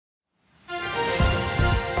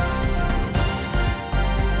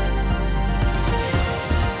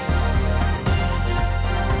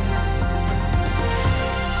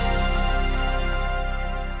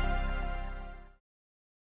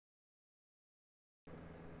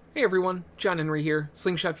Hey everyone, John Henry here,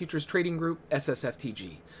 Slingshot Futures Trading Group,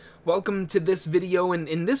 SSFTG. Welcome to this video, and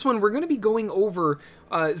in this one we're going to be going over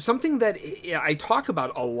something that I talk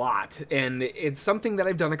about a lot, and it's something that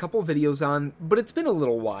I've done a couple videos on, but it's been a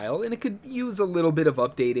little while, and it could use a little bit of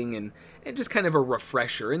updating and just kind of a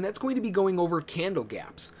refresher, and that's going to be going over candle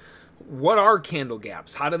gaps. What are candle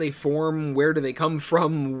gaps? How do they form? Where do they come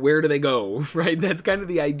from? Where do they go? Right? That's kind of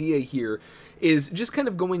the idea here, is just kind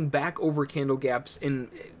of going back over candle gaps in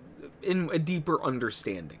a deeper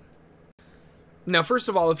understanding. Now, first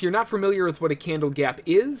of all, if you're not familiar with what a candle gap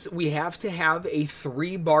is, we have to have a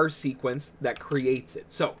 3-bar sequence that creates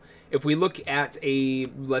it. So if we look at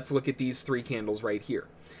let's look at these 3 candles right here.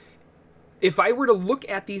 If I were to look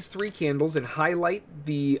at these 3 candles and highlight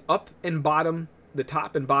the up and bottom, the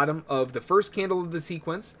top and bottom of the first candle of the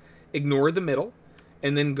sequence, ignore the middle,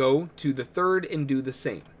 and then go to the third and do the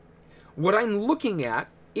same. What I'm looking at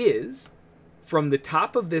is, from the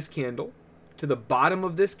top of this candle to the bottom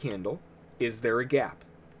of this candle, is there a gap?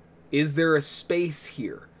 Is there a space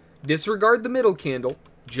here? Disregard the middle candle,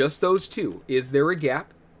 just those two. Is there a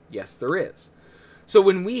gap? Yes, there is. So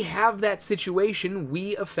when we have that situation,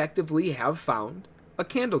 we effectively have found a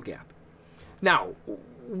candle gap. Now,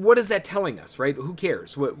 what is that telling us, right? Who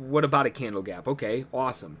cares? What about a candle gap? Okay,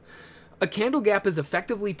 awesome. A candle gap is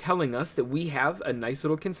effectively telling us that we have a nice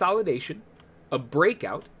little consolidation, a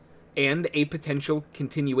breakout, and a potential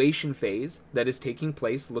continuation phase that is taking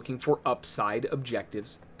place looking for upside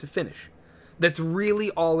objectives to finish. That's really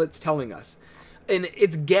all it's telling us. And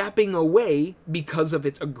it's gapping away because of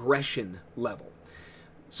its aggression level.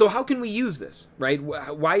 So how can we use this, right?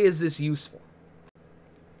 Why is this useful?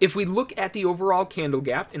 If we look at the overall candle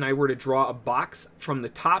gap and I were to draw a box from the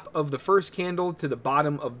top of the first candle to the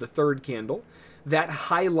bottom of the third candle, that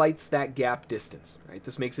highlights that gap distance, right?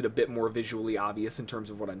 This makes it a bit more visually obvious in terms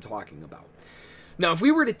of what I'm talking about. Now, if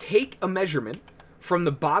we were to take a measurement from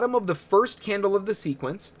the bottom of the first candle of the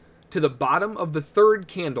sequence to the bottom of the third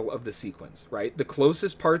candle of the sequence, right? The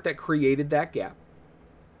closest part that created that gap.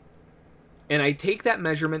 And I take that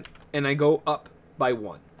measurement and I go up by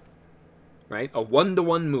 1, right? A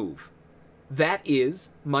 1-to-1 move. That is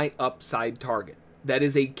my upside target. That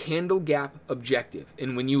is a candle gap objective.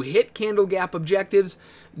 And when you hit candle gap objectives,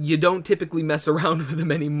 you don't typically mess around with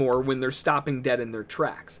them anymore when they're stopping dead in their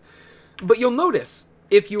tracks. But you'll notice,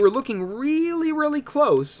 if you were looking really, really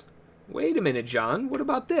close, wait a minute, John, what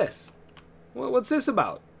about this? Well, what's this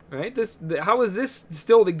about? Right? How is this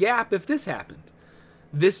still the gap if this happened?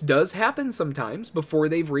 This does happen sometimes before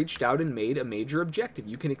they've reached out and made a major objective.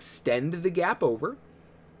 You can extend the gap over,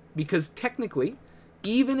 because technically,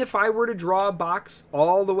 even if I were to draw a box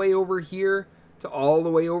all the way over here to all the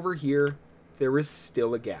way over here, there is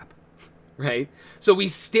still a gap, right? So we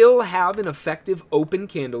still have an effective open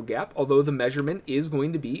candle gap, although the measurement is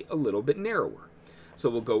going to be a little bit narrower. So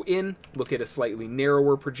we'll go in, look at a slightly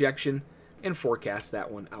narrower projection, and forecast that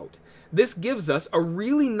one out. This gives us a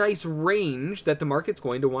really nice range that the market's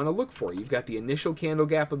going to want to look for. You've got the initial candle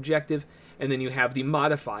gap objective, and then you have the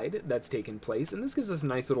modified that's taken place, and this gives us a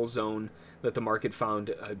nice little zone that the market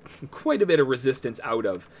found quite a bit of resistance out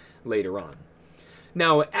of later on.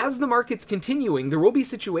 Now, as the market's continuing, there will be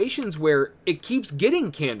situations where it keeps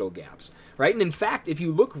getting candle gaps, right? And in fact, if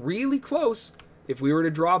you look really close, if we were to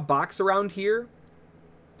draw a box around here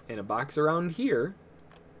and a box around here,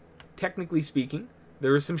 technically speaking,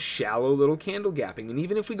 there is some shallow little candle gapping. And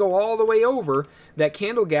even if we go all the way over, that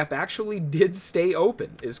candle gap actually did stay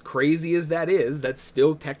open. As crazy as that is, that's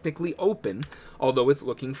still technically open, although it's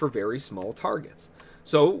looking for very small targets.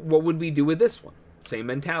 So what would we do with this one? Same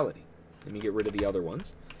mentality. Let me get rid of the other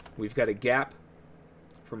ones. We've got a gap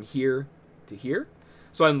from here to here.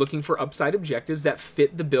 So I'm looking for upside objectives that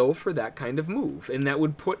fit the bill for that kind of move. And that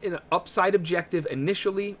would put an upside objective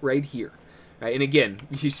initially right here. Right, and again,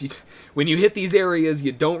 when you hit these areas,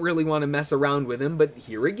 you don't really want to mess around with them, but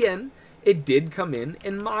here again, it did come in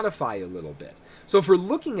and modify a little bit. So if we're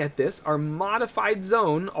looking at this, our modified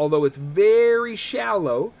zone, although it's very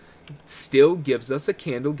shallow, still gives us a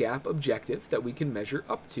candle gap objective that we can measure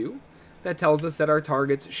up to. That tells us that our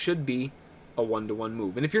targets should be a 1-to-1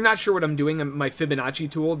 move. And if you're not sure what I'm doing, my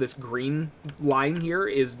Fibonacci tool, this green line here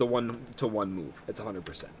is the 1-to-1 move. It's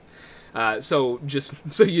 100%. So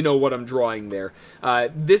just so you know what I'm drawing there,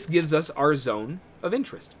 this gives us our zone of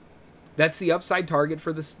interest. That's the upside target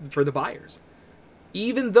for the buyers.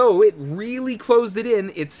 Even though it really closed it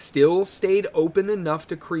in, it still stayed open enough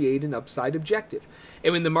to create an upside objective.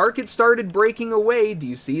 And when the market started breaking away, do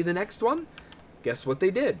you see the next one? Guess what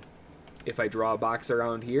they did? If I draw a box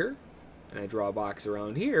around here, and I draw a box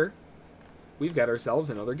around here, we've got ourselves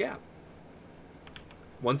another gap.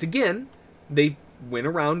 Once again, they went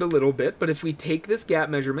around a little bit, but if we take this gap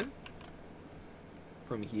measurement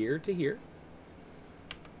from here to here,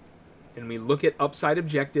 and we look at upside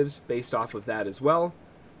objectives based off of that as well,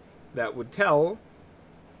 that would tell,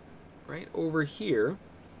 right over here,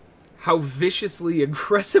 how viciously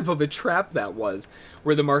aggressive of a trap that was,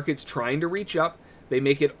 where the market's trying to reach up, they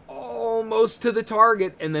make it almost to the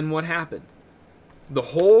target, and then what happened? The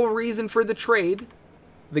whole reason for the trade,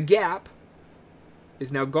 the gap,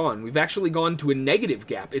 is now gone. We've actually gone to a negative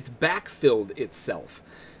gap. It's backfilled itself.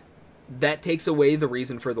 That takes away the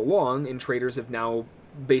reason for the long, and traders have now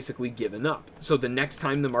basically given up. So the next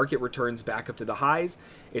time the market returns back up to the highs,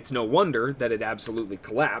 it's no wonder that it absolutely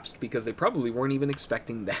collapsed, because they probably weren't even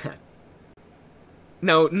expecting that.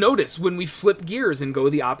 Now notice when we flip gears and go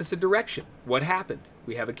the opposite direction, what happened?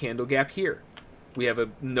 We have a candle gap here. We have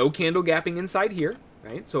no candle gapping inside here,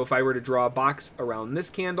 right? So if I were to draw a box around this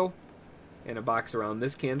candle and a box around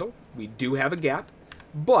this candle, we do have a gap.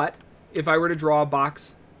 But if I were to draw a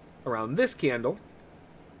box around this candle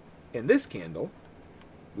and this candle,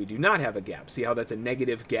 we do not have a gap. See how that's a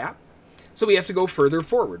negative gap? So we have to go further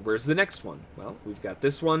forward. Where's the next one? Well, we've got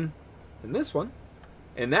this one and this one.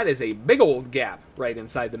 And that is a big old gap right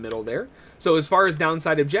inside the middle there. So as far as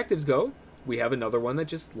downside objectives go, we have another one that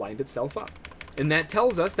just lined itself up. And that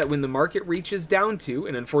tells us that when the market reaches down to,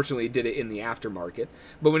 and unfortunately it did it in the aftermarket,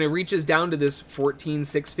 but when it reaches down to this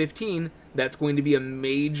 14,615, that's going to be a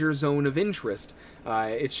major zone of interest.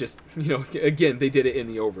 It's just, again, they did it in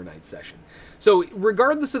the overnight session. So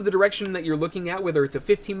regardless of the direction that you're looking at, whether it's a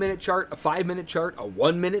 15-minute chart, a 5-minute chart, a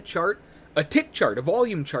 1-minute chart, a tick chart, a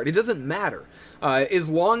volume chart, it doesn't matter. As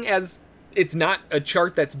long as it's not a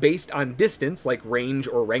chart that's based on distance, like range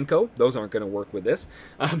or Renko. Those aren't going to work with this,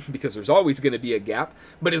 because there's always going to be a gap.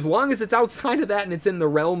 But as long as it's outside of that and it's in the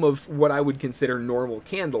realm of what I would consider normal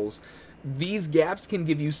candles, these gaps can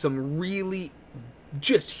give you some really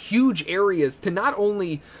just huge areas to not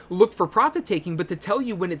only look for profit taking, but to tell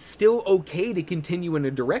you when it's still okay to continue in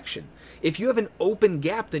a direction. If you have an open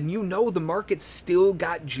gap, then you know the market's still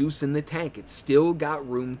got juice in the tank. It's still got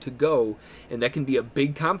room to go, and that can be a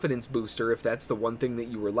big confidence booster if that's the one thing that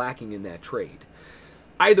you were lacking in that trade.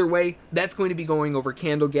 Either way, that's going to be going over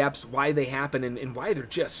candle gaps, why they happen, and why they're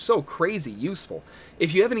just so crazy useful.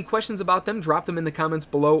 If you have any questions about them, drop them in the comments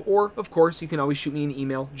below, or, of course, you can always shoot me an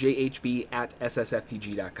email, jhb@ssftg.com.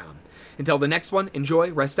 Until the next one,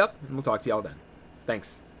 enjoy, rest up, and we'll talk to y'all then.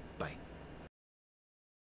 Thanks.